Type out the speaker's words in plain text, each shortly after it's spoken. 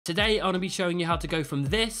Today I'm going to be showing you how to go from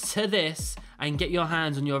this to this and get your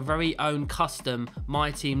hands on your very own custom My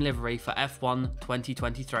Team livery for F1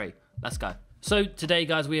 2023. Let's go. So today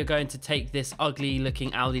guys, we are going to take this ugly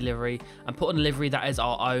looking Audi livery and put on a livery that is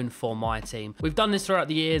our own for my team. We've done this throughout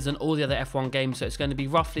the years and all the other F1 games, so it's going to be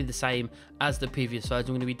roughly the same as the previous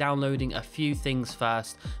version. We're going to be downloading a few things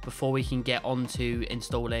first before we can get onto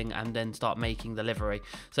installing and then start making the livery.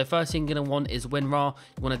 So first thing you're going to want is WinRAR.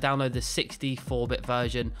 You want to download the 64-bit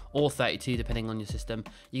version or 32 depending on your system.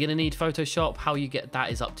 You're going to need Photoshop. How you get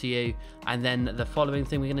that is up to you. And then the following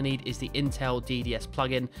thing we're going to need is the Intel DDS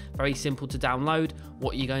plugin. Very simple to download.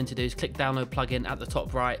 What you're going to do is click download plugin at the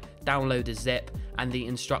top right, download a zip, and the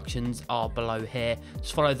instructions are below here.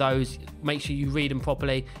 Just follow those, make sure you read them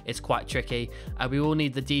properly. It's quite tricky. We will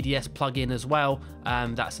need the DDS plugin as well.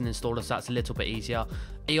 That's an installer, so that's a little bit easier.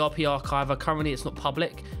 ERP Archiver, currently it's not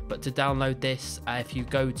public, but to download this, if you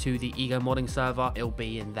go to the Ego modding server, it'll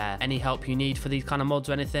be in there. Any help you need for these kind of mods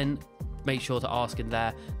or anything, make sure to ask in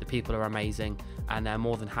there. The people are amazing and they're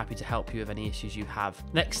more than happy to help you with any issues you have.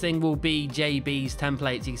 Next thing will be JB's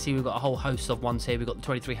templates. You can see we've got a whole host of ones here. We've got the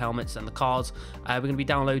 23 helmets and the cars. We're going to be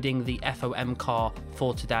downloading the FOM car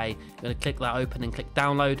for today. You're going to click that open and click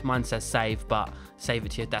download. Mine says save, but save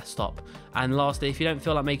it to your desktop. And lastly, if you don't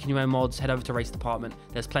feel like making your own mods, head over to Race Department.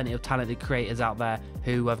 There's plenty of talented creators out there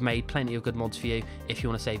who have made plenty of good mods for you if you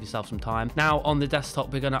want to save yourself some time. Now on the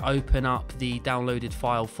desktop, we're going to open up the downloaded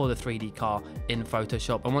file for the 3D car in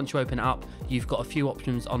Photoshop. And once you open it up, you've got a few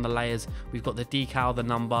options on the layers. We've got the decal, the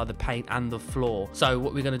number, the paint, and the floor. So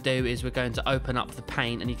what we're going to do is we're going to open up the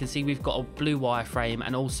paint, and you can see we've got a blue wireframe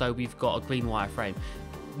and also we've got a green wireframe.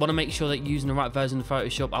 Want to make sure that you're using the right version of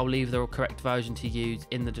Photoshop. I'll leave the correct version to use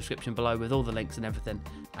in the description below with all the links and everything,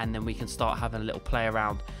 and then we can start having a little play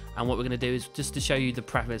around. And what we're going to do is, just to show you the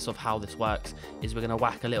premise of how this works, is we're going to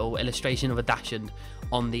whack a little illustration of a dachshund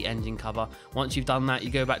on the engine cover. Once you've done that, you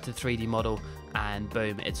go back to the 3D model and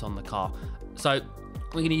boom, it's on the car. So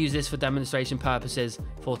we're going to use this for demonstration purposes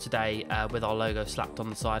for today with our logo slapped on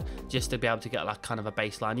the side, just to be able to get like kind of a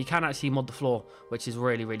baseline. You can actually mod the floor, which is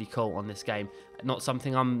really, really cool on this game. Not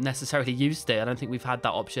something I'm necessarily used to. I don't think we've had that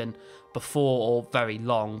option before or very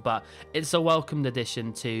long, but it's a welcomed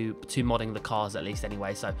addition to modding the cars, at least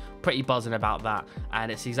anyway. So pretty buzzing about that,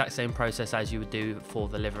 and it's the exact same process as you would do for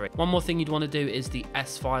the livery. One more thing you'd want to do is the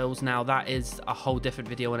S files. Now that is a whole different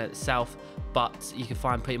video in itself, but you can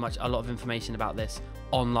find pretty much a lot of information about this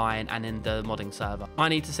online and in the modding server. I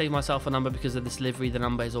need to save myself a number because of this livery. The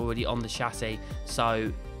number is already on the chassis,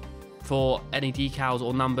 so for any decals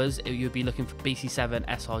or numbers, you'd be looking for BC7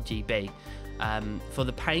 sRGB. For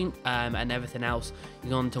the paint and everything else, you're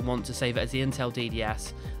going to want to save it as the Intel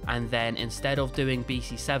DDS, and then instead of doing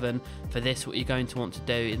BC7 for this, what you're going to want to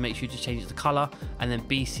do is make sure you just change it to color and then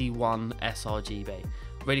BC1 sRGB.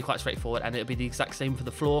 Really quite straightforward, and it'll be the exact same for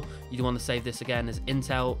the floor. You want to save this again as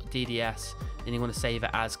Intel DDS, and you want to save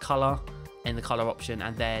it as color in the color option,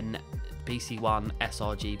 and then BC1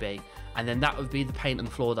 sRGB, and then that would be the paint and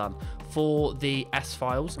the floor done. For the S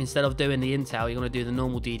files, instead of doing the Intel, you're going to do the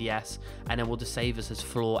normal DDS, and then we'll just save this as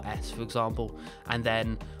floor S, for example, and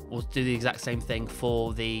then we'll do the exact same thing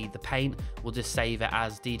for the paint. We'll just save it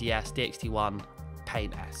as DDS DXT1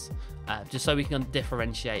 paint S, just so we can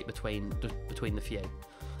differentiate between the few.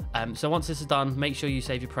 So once this is done, make sure you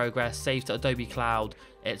save your progress, save to Adobe Cloud.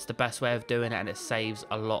 It's the best way of doing it, and it saves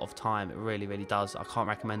a lot of time. It really, really does. I can't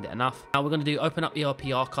recommend it enough. Now we're going to do open up ERP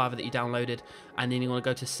Archiver that you downloaded, and then you want to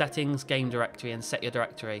go to Settings, Game Directory, and set your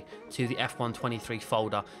directory to the F123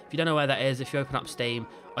 folder. If you don't know where that is, if you open up Steam,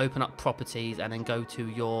 open up Properties, and then go to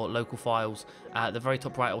your local files. At the very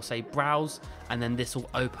top right, it will say Browse, and then this will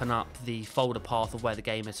open up the folder path of where the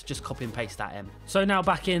game is. So just copy and paste that in. So now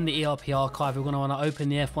back in the ERP Archive, we're going to want to open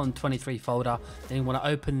the F123 folder. Then you want to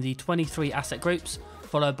open the 23 asset groups,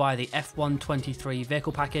 followed by the F123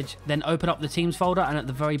 vehicle package. Then open up the teams folder, and at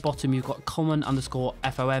the very bottom you've got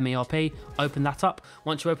common_FOM ERP. Open that up.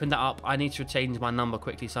 Once you open that up, I need to change my number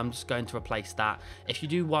quickly, so I'm just going to replace that. If you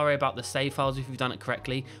do worry about the save files, if you've done it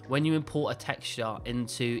correctly, when you import a texture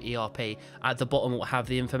into ERP, at the bottom it will have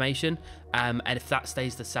the information, and if that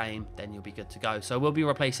stays the same, then you'll be good to go. So we'll be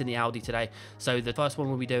replacing the Audi today. So the first one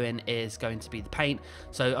we'll be doing is going to be the paint.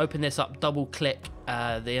 So open this up, double click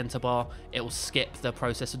the enter bar. It will skip the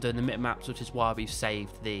process of doing the bitmaps, which is why we've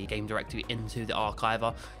saved the game directory into the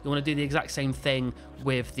archiver. You want to do the exact same thing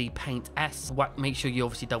with the paint S. Make sure you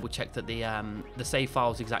obviously double check that the save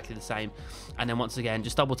file is exactly the same, and then once again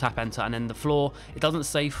just double tap enter. And then the floor, it doesn't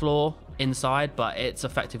say floor inside, but it's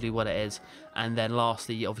effectively what it is. And then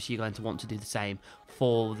lastly, obviously you're going to want to do the same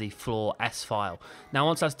for the floor S file. Now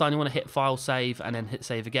once that's done, you want to hit file save and then hit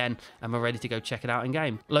save again, and we're ready to go check it out in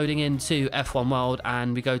game. Loading into F1 World,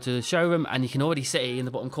 and we go to the showroom, and you can already see in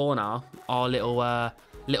the bottom corner our little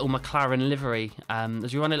McLaren livery.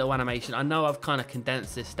 As we run a little animation, I know I've kind of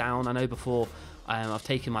condensed this down. I know before I've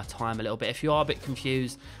taken my time a little bit. If you are a bit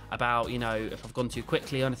confused about, you know, if I've gone too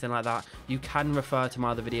quickly or anything like that, you can refer to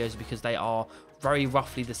my other videos because they are very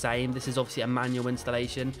roughly the same. This is obviously a manual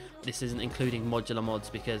installation. This isn't including modular mods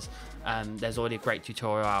because there's already a great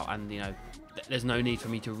tutorial out, and you know, there's no need for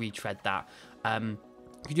me to retread that.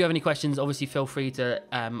 If you do have any questions, obviously feel free to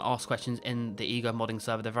ask questions in the Ego modding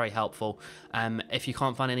server. They're very helpful. If you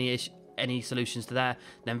can't find any solutions to there,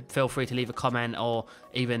 then feel free to leave a comment or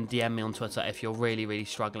even DM me on Twitter if you're really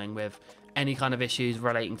struggling with any kind of issues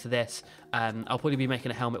relating to this. I'll probably be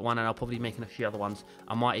making a helmet one, and I'll probably be making a few other ones.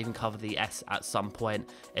 I might even cover the S at some point.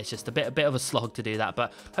 It's just a bit of a slog to do that,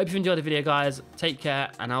 but hope you've enjoyed the video, guys. Take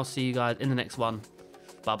care, and I'll see you guys in the next one.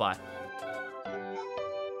 Bye bye.